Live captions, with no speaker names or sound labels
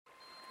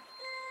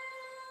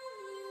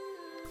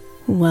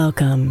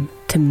Welcome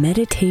to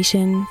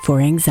Meditation for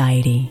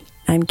Anxiety.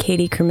 I'm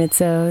Katie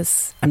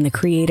Kermitzos. I'm the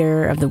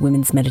creator of the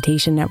Women's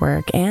Meditation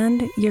Network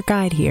and your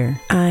guide here.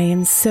 I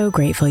am so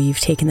grateful you've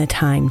taken the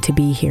time to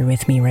be here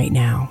with me right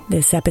now.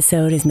 This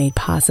episode is made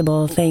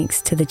possible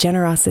thanks to the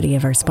generosity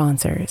of our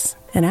sponsors.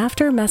 And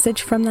after a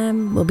message from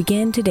them, we'll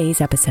begin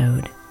today's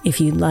episode. If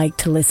you'd like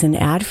to listen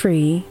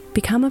ad-free,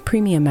 become a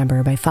premium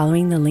member by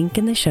following the link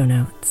in the show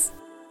notes.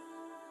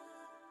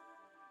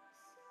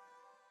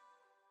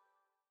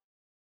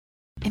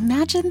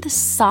 Imagine the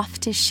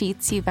softest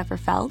sheets you've ever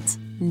felt.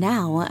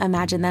 Now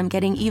imagine them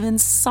getting even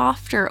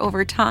softer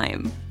over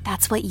time.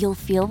 That's what you'll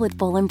feel with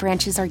Boll &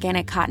 Branch's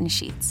organic cotton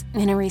sheets.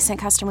 In a recent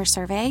customer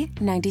survey,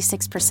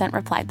 96%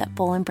 replied that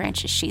Boll &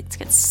 Branch's sheets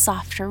get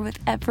softer with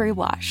every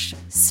wash.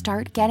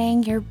 Start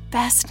getting your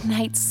best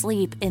night's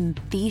sleep in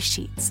these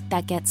sheets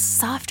that get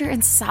softer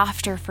and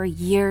softer for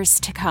years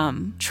to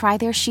come. Try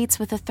their sheets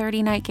with a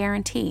 30-night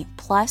guarantee,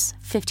 plus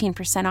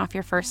 15% off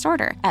your first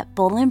order at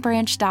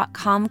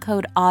bollandbranch.com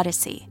code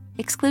Odyssey.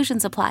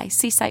 Exclusions apply.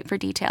 See site for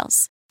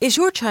details. Is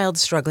your child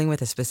struggling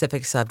with a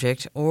specific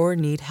subject or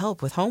need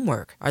help with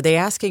homework? Are they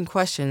asking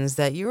questions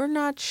that you're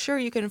not sure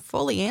you can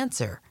fully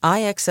answer?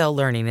 IXL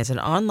Learning is an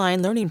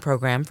online learning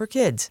program for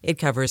kids. It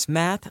covers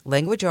math,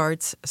 language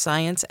arts,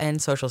 science,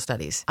 and social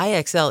studies.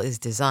 IXL is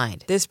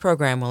designed. This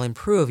program will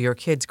improve your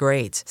kids'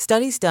 grades.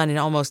 Studies done in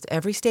almost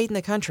every state in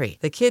the country.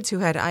 The kids who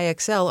had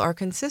IXL are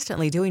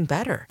consistently doing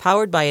better.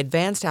 Powered by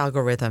advanced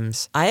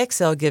algorithms,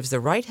 IXL gives the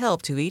right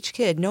help to each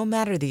kid no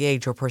matter the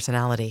age or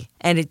personality.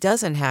 And it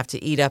doesn't have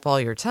to eat up all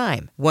your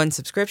time. One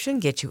subscription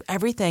gets you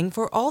everything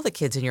for all the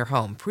kids in your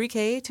home,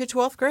 pre-K to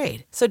 12th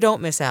grade. So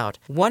don't miss out.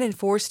 1 in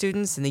 4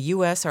 students in the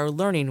U.S. are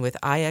learning with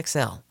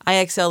IXL.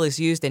 IXL is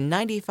used in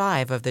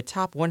 95 of the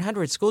top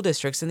 100 school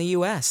districts in the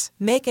U.S.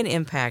 Make an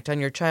impact on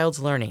your child's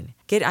learning.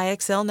 Get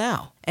IXL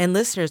now. And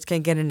listeners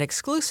can get an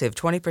exclusive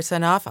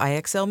 20% off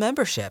IXL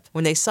membership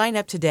when they sign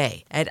up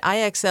today at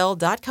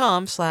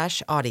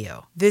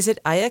IXL.com/audio. Visit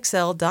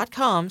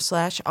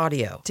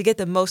IXL.com/audio to get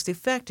the most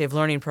effective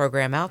learning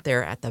program out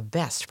there at the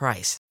best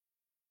price.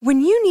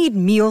 When you need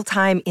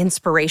mealtime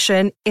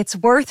inspiration, it's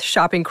worth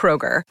shopping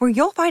Kroger, where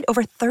you'll find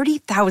over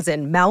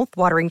 30,000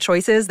 mouth-watering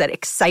choices that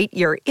excite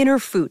your inner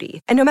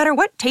foodie. And no matter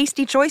what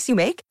tasty choice you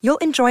make, you'll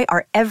enjoy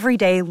our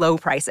everyday low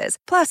prices,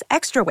 plus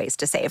extra ways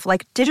to save,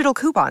 like digital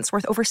coupons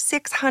worth over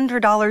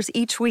 $600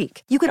 each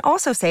week. You can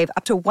also save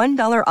up to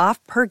 $1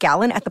 off per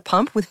gallon at the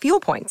pump with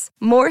fuel points.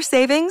 More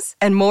savings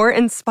and more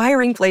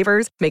inspiring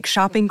flavors make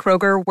shopping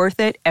Kroger worth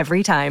it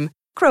every time.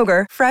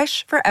 Kroger,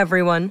 fresh for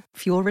everyone.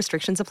 Fuel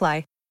restrictions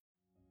apply.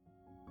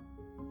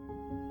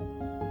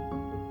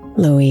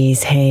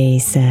 Louise Hay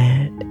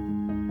said,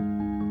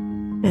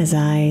 "As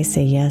I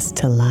say yes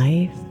to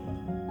life,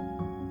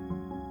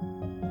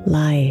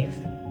 life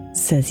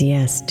says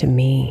yes to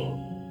me."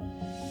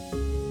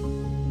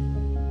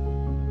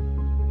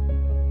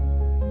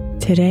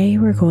 Today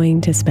we're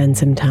going to spend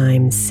some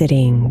time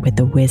sitting with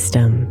the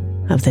wisdom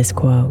of this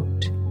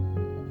quote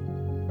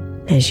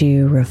as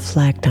you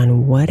reflect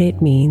on what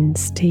it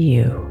means to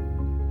you.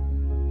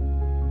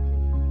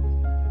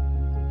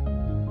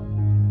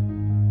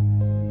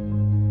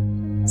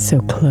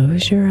 So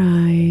close your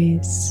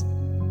eyes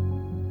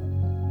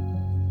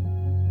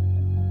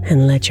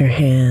and let your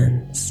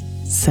hands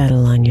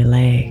settle on your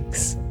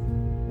legs.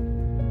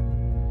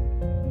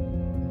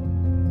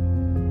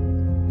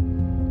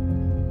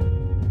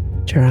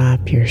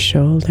 Drop your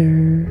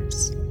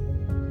shoulders.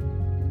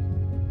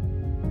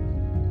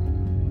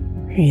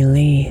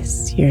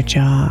 Release your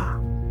jaw.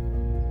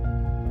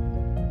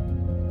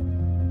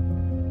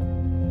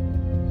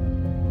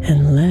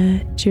 And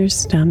let your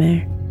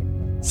stomach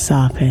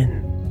soften.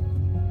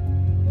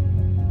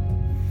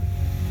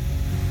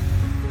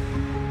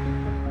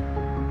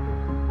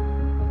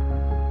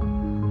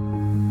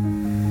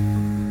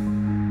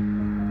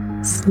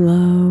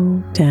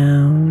 Slow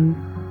down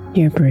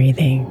your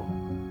breathing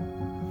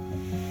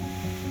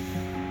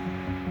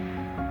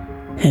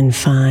and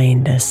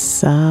find a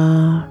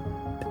soft,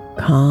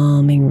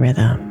 calming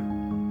rhythm.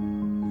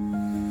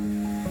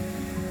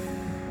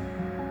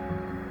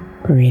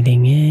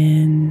 Breathing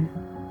in,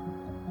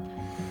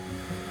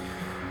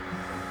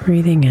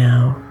 breathing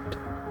out.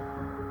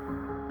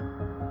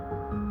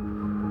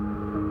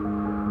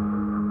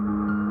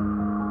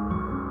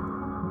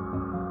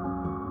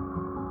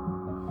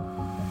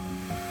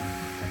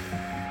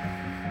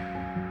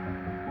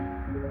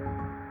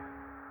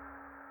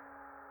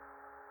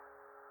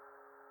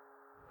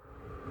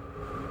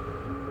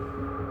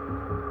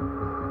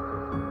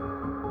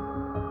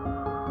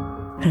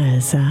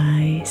 As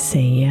I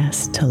say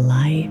yes to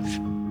life,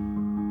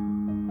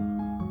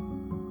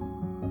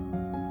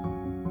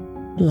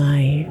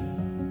 life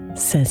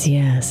says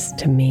yes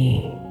to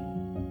me.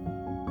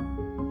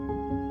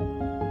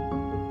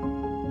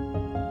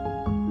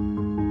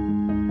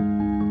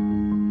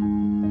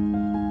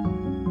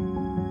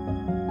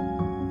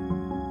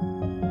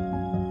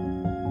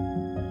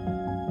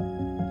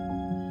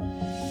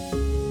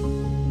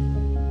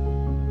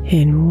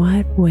 In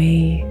what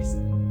ways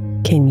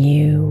can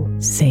you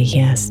say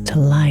yes to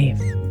life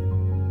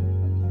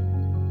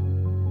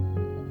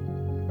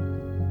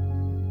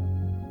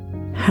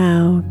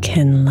How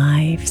can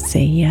life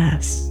say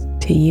yes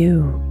to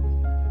you?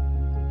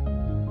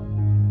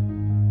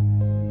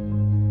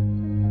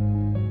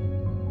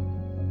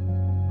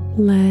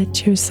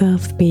 Let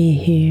yourself be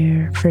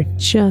here for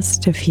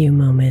just a few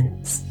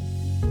moments,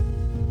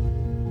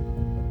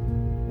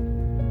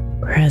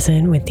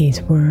 present with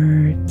these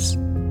words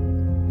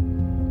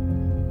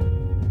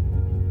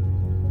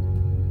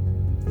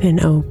and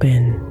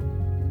open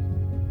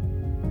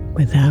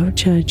without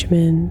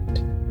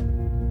judgment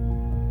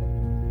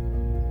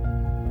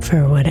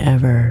for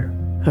whatever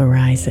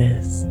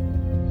arises.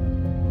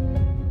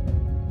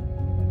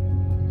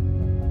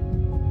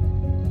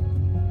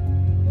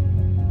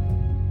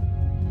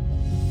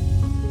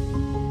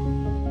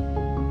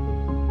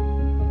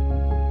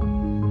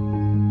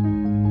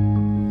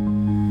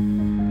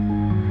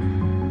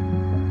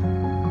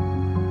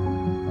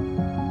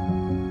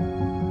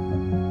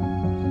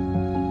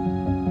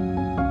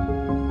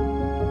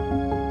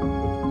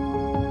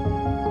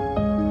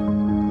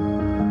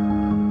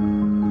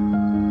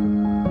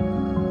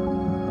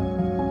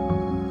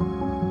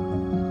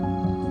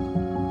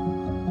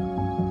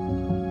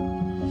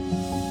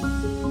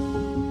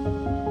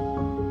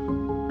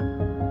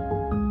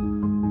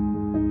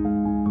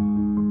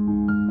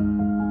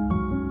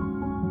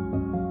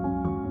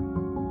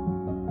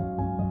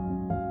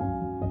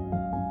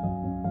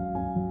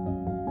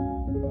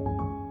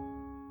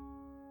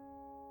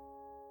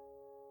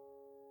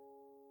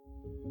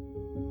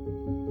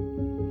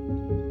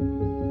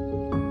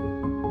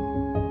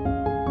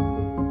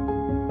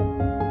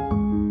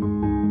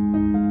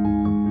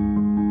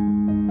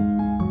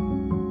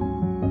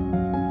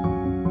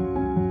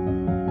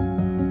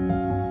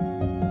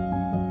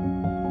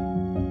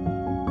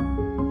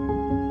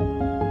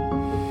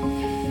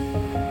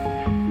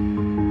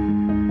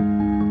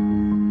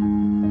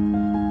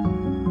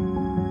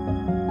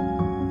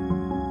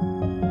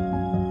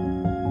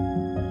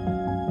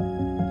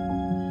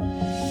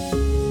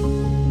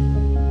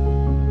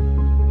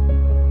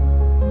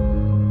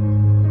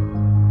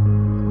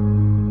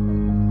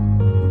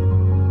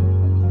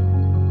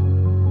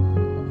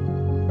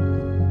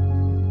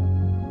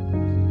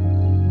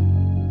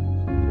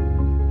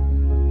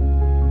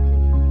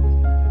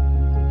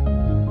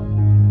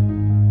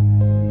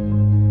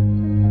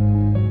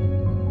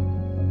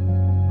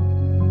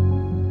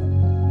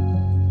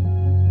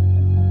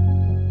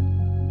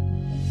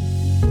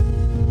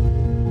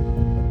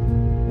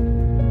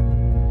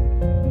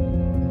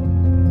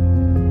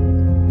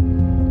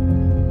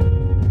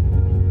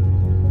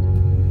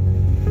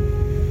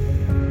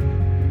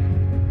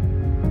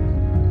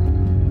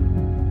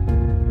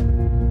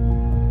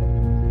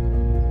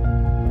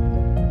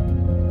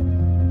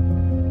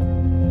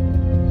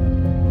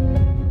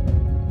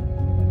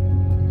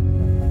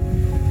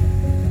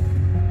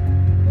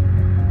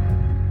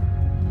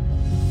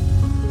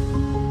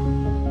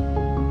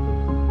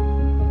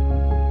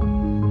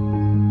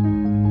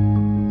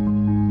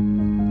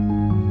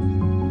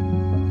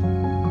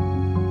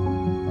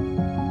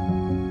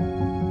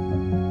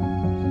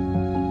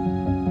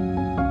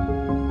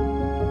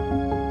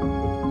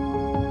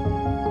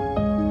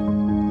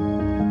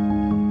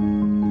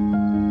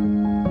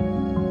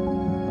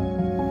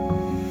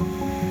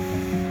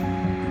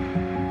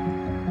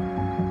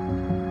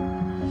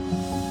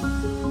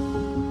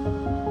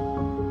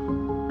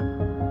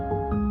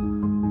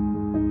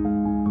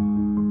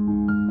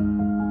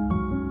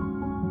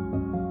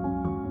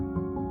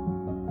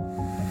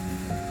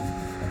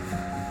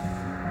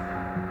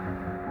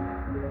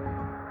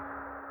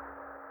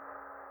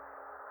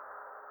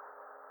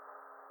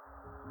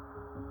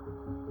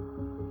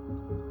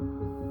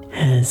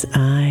 As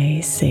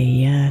I say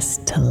yes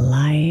to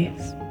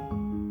life,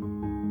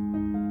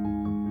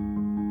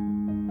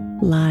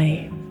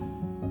 life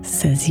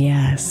says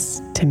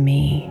yes to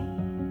me.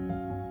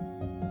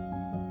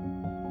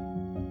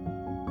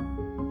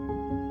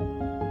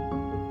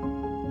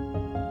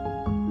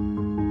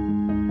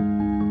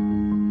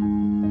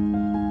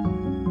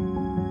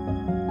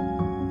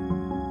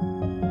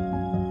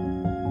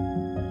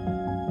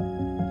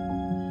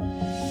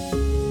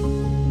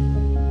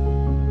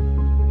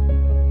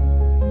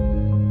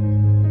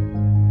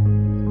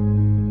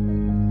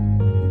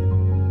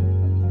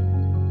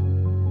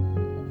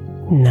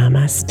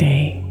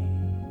 Namaste,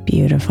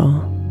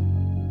 beautiful.